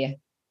me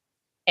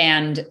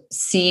and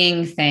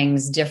seeing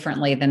things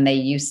differently than they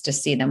used to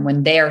see them,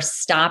 when they are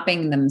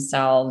stopping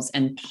themselves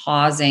and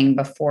pausing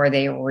before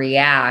they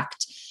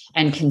react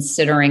and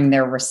considering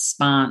their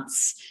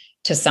response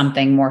to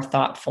something more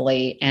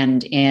thoughtfully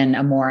and in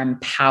a more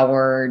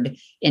empowered,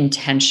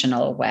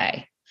 intentional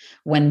way.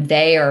 When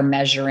they are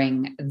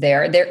measuring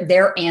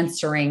they're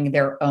answering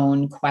their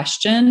own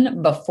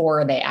question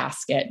before they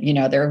ask it.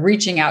 They're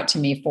reaching out to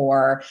me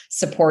for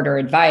support or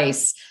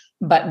advice,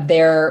 but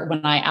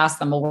when I ask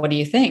them, well, what do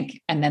you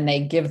think? And then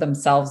they give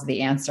themselves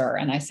the answer.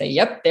 And I say,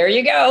 yep, there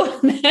you go.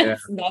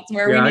 That's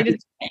where we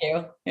needed to take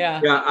you. Yeah.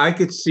 Yeah. I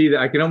could see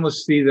that. I can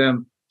almost see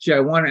them. Gee, I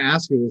want to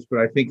ask her this, but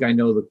I think I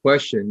know the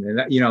question.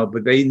 And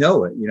but they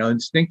know it,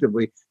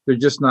 instinctively. They're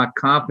just not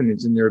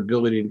confident in their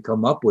ability to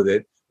come up with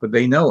it, but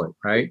they know it,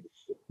 right?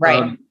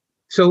 Right.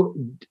 So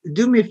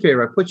do me a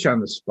favor. I put you on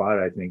the spot,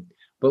 I think.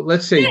 But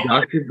let's say,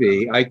 Dr.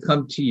 B, I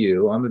come to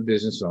you. I'm a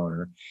business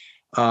owner.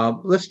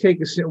 Let's take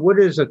what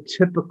is a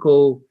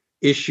typical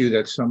issue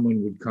that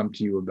someone would come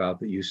to you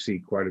about that you see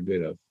quite a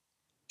bit of?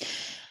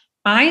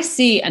 I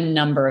see a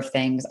number of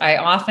things. I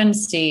often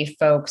see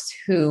folks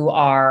who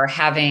are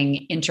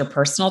having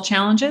interpersonal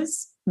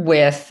challenges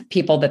with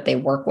people that they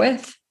work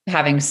with,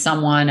 having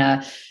someone,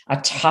 a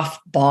tough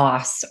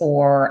boss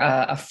or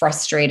a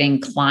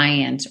frustrating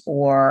client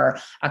or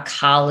a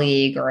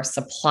colleague or a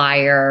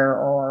supplier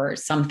or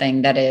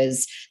something that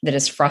is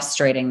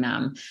frustrating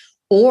them.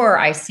 Or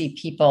I see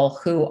people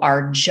who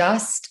are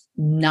just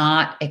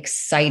not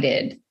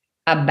excited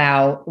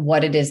about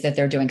what it is that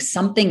they're doing.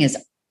 Something is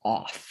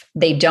off.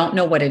 They don't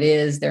know what it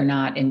is. They're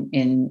not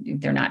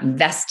they're not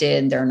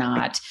invested. They're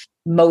not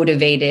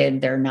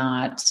motivated. They're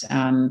not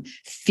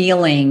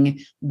feeling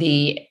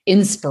the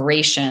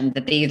inspiration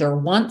that they either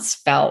once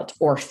felt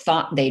or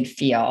thought they'd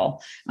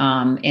feel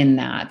in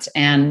that,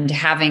 and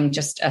having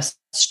just a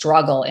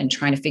struggle in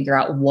trying to figure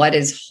out what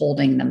is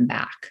holding them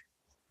back.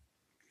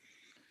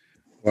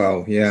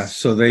 Wow. Yeah.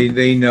 So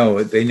they know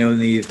it. They know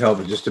they need help.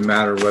 It's just a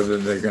matter of whether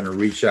they're going to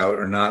reach out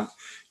or not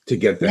to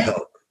get the Yeah.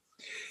 help.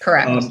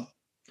 Correct.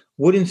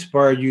 What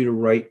inspired you to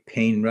write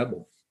Pain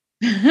Rebel?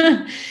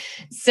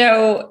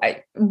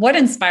 What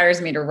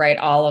inspires me to write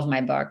all of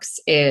my books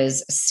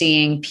is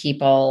seeing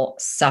people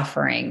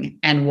suffering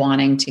and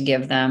wanting to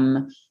give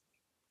them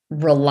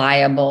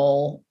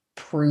reliable,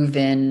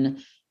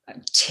 proven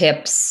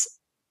tips,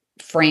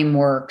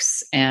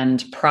 frameworks,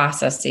 and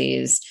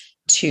processes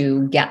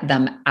to get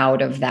them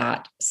out of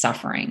that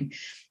suffering.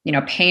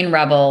 Pain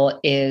Rebel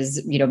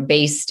is,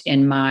 based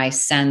in my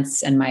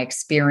sense and my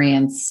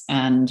experience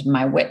and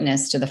my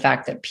witness to the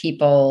fact that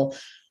people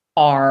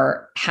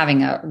are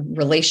having a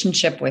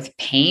relationship with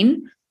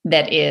pain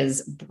that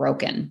is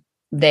broken.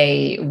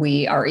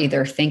 We are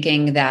either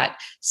thinking that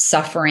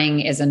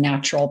suffering is a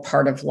natural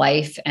part of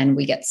life and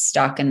we get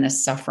stuck in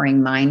this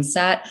suffering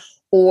mindset,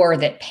 or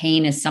that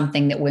pain is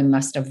something that we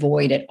must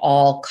avoid at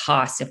all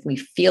costs. If we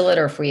feel it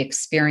or if we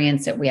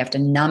experience it, we have to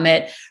numb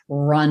it,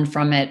 run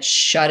from it,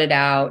 shut it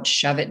out,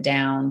 shove it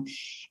down.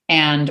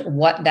 And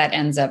what that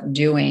ends up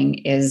doing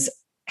is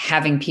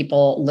having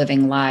people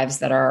living lives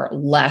that are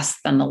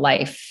less than the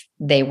life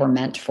they were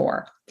meant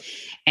for.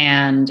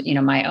 And,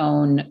 my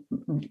own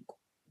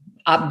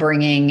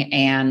upbringing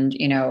and,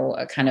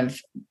 kind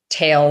of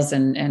tales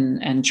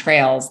and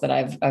trails that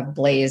I've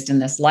blazed in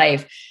this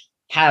life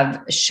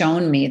have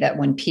shown me that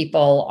when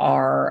people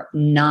are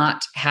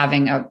not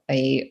having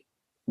a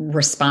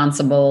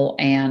responsible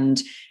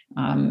and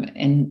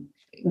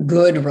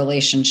good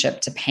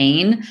relationship to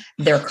pain,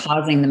 they're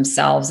causing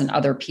themselves and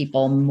other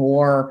people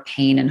more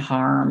pain and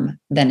harm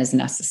than is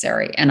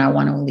necessary. And I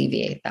want to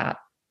alleviate that.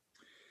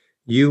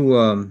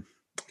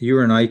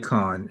 You're an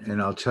icon,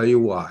 and I'll tell you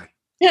why.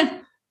 Yeah.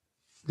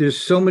 There's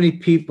so many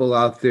people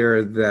out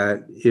there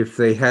that if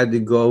they had to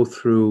go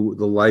through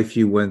the life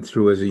you went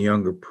through as a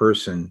younger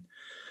person,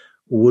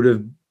 would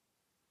have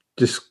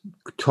just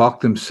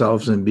talked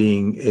themselves in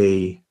being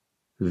a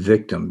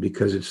victim,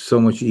 because it's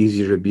so much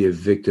easier to be a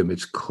victim.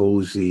 It's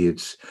cozy.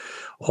 It's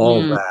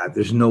all that.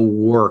 There's no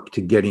work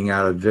to getting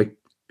out of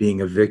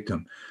being a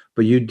victim.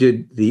 But you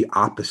did the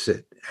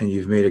opposite, and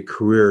you've made a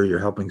career. You're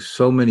helping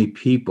so many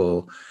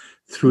people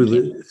through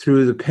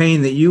the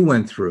pain that you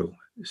went through.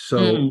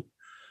 So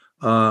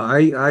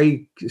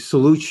I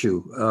salute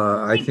you.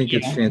 I think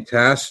it's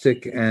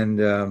fantastic,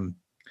 and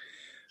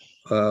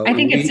I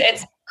think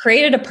it's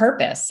created a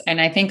purpose. And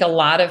I think a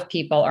lot of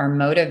people are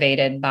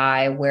motivated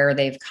by where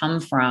they've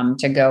come from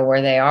to go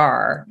where they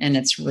are. And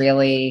it's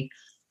really,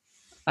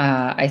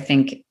 I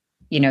think,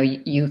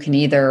 you can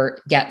either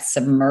get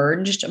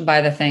submerged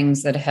by the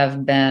things that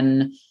have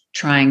been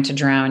trying to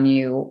drown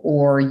you,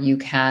 or you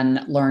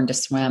can learn to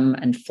swim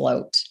and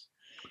float.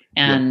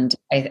 And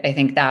I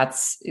think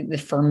that's,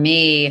 for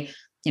me,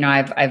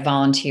 I've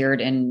volunteered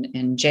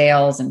in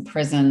jails and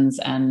prisons,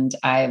 and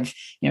I've,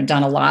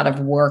 done a lot of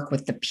work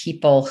with the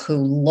people who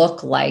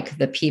look like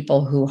the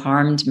people who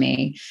harmed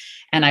me.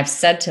 And I've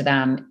said to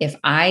them, if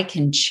I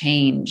can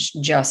change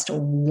just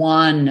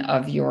one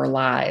of your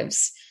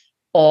lives,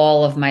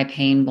 all of my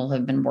pain will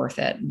have been worth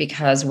it.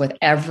 Because with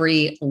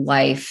every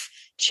life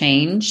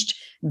changed,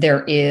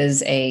 there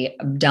is a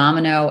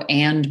domino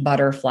and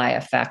butterfly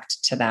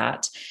effect to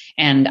that.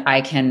 And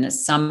I can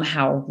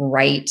somehow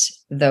right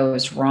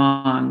those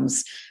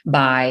wrongs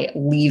by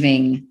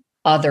leaving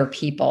other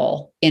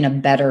people in a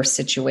better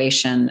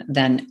situation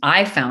than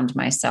I found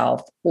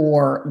myself,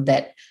 or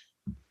that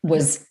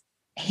was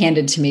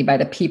handed to me by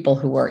the people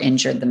who were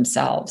injured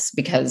themselves,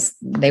 because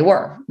they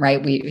were,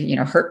 right?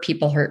 Hurt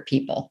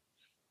people.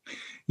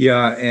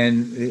 Yeah,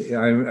 and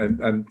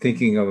I'm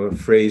thinking of a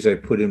phrase I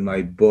put in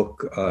my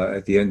book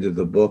at the end of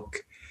the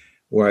book,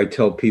 where I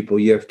tell people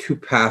you have two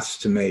paths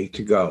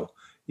to go.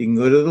 You can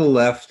go to the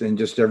left and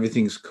just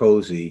everything's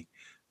cozy.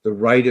 The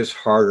right is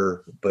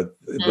harder, but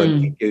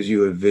it gives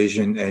you a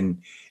vision,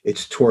 and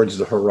it's towards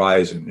the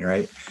horizon,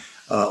 right?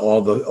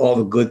 All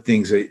the good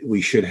things that we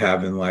should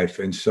have in life.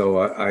 And so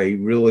I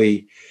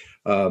really,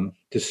 to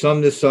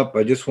sum this up,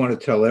 I just want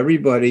to tell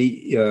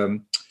everybody,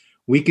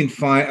 we can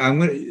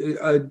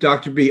find,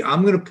 Dr. B,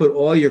 I'm going to put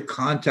all your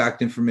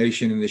contact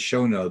information in the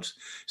show notes,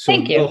 so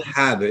you'll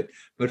have it.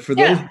 But for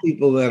those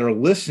people that are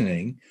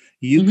listening,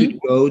 you could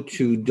go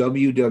to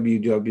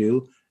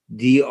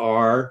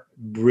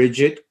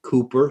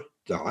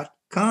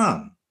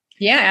www.drbridgetcooper.com.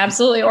 Yeah,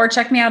 absolutely. Or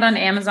check me out on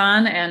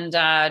Amazon, and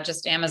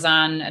just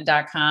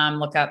amazon.com,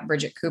 look up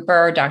Bridget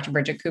Cooper, Dr.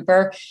 Bridget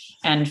Cooper,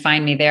 and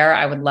find me there.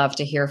 I would love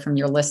to hear from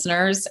your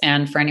listeners.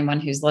 And for anyone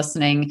who's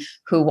listening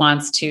who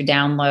wants to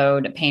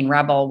download Pain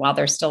Rebel while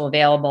they're still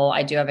available,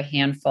 I do have a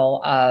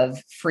handful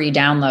of free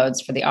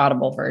downloads for the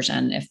Audible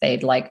version if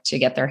they'd like to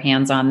get their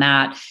hands on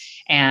that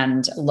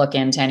and look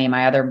into any of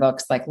my other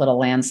books like Little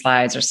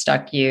Landslides or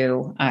Stuck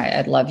You.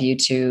 I'd love you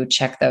to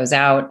check those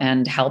out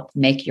and help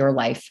make your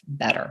life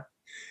better.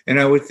 And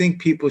I would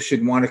think people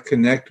should want to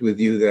connect with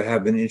you that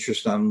have an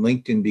interest on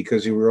LinkedIn,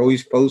 because you were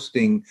always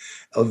posting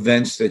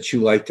events that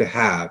you like to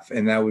have.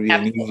 And that would be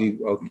an easy,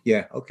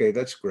 okay,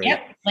 that's great.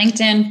 Yep.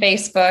 LinkedIn,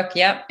 Facebook,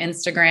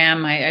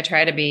 Instagram. I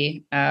try to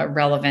be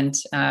relevant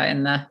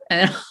in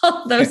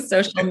all those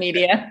social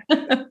media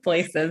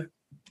places.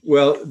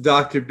 Well,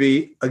 Dr.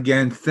 B,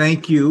 again,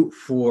 thank you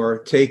for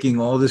taking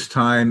all this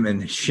time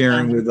and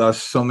sharing with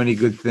us so many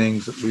good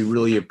things. We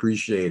really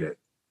appreciate it.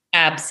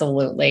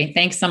 Absolutely.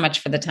 Thanks so much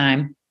for the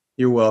time.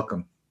 You're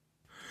welcome.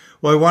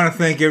 Well, I want to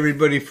thank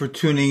everybody for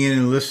tuning in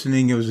and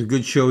listening. It was a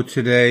good show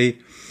today.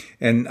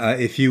 And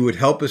if you would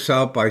help us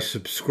out by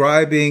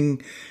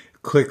subscribing,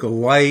 click a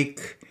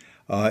like.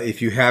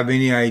 If you have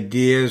any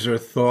ideas or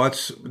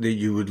thoughts that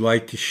you would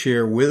like to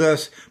share with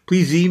us,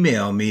 please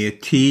email me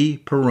at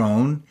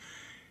tperrone,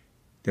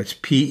 that's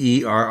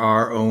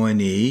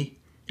PERRONE,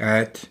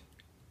 at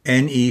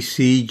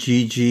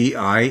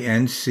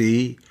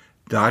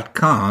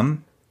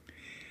necgginc.com.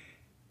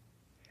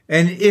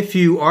 And if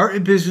you are a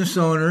business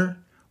owner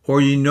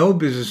or you know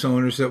business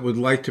owners that would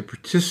like to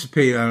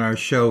participate on our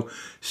show,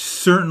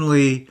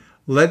 certainly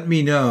let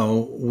me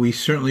know. We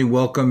certainly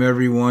welcome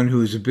everyone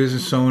who is a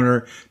business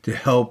owner to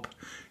help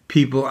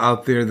people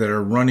out there that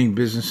are running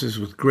businesses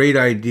with great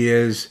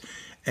ideas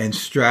and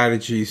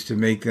strategies to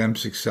make them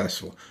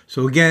successful.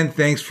 So again,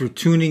 thanks for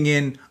tuning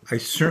in. I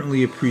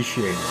certainly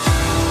appreciate it.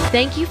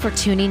 Thank you for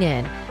tuning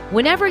in.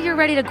 Whenever you're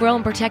ready to grow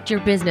and protect your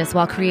business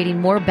while creating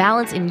more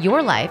balance in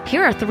your life,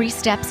 here are 3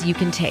 steps you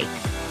can take.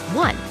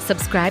 1,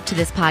 subscribe to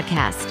this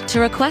podcast. To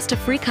request a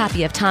free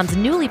copy of Tom's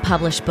newly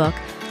published book,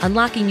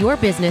 Unlocking Your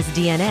Business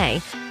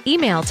DNA,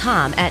 email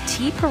Tom at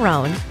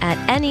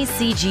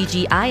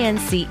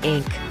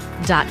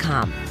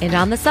tperrone@necgginc.com. And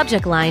on the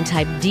subject line,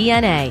 type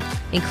DNA.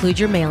 Include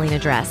your mailing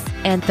address.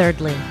 And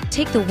thirdly,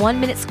 take the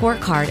 1-minute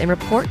scorecard and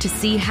report to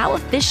see how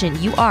efficient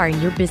you are in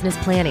your business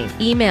planning.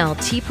 Email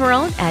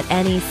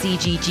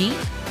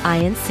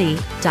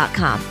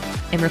tperrone@necgginc.com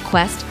and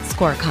request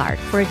scorecard.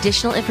 For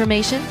additional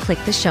information, click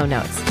the show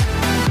notes.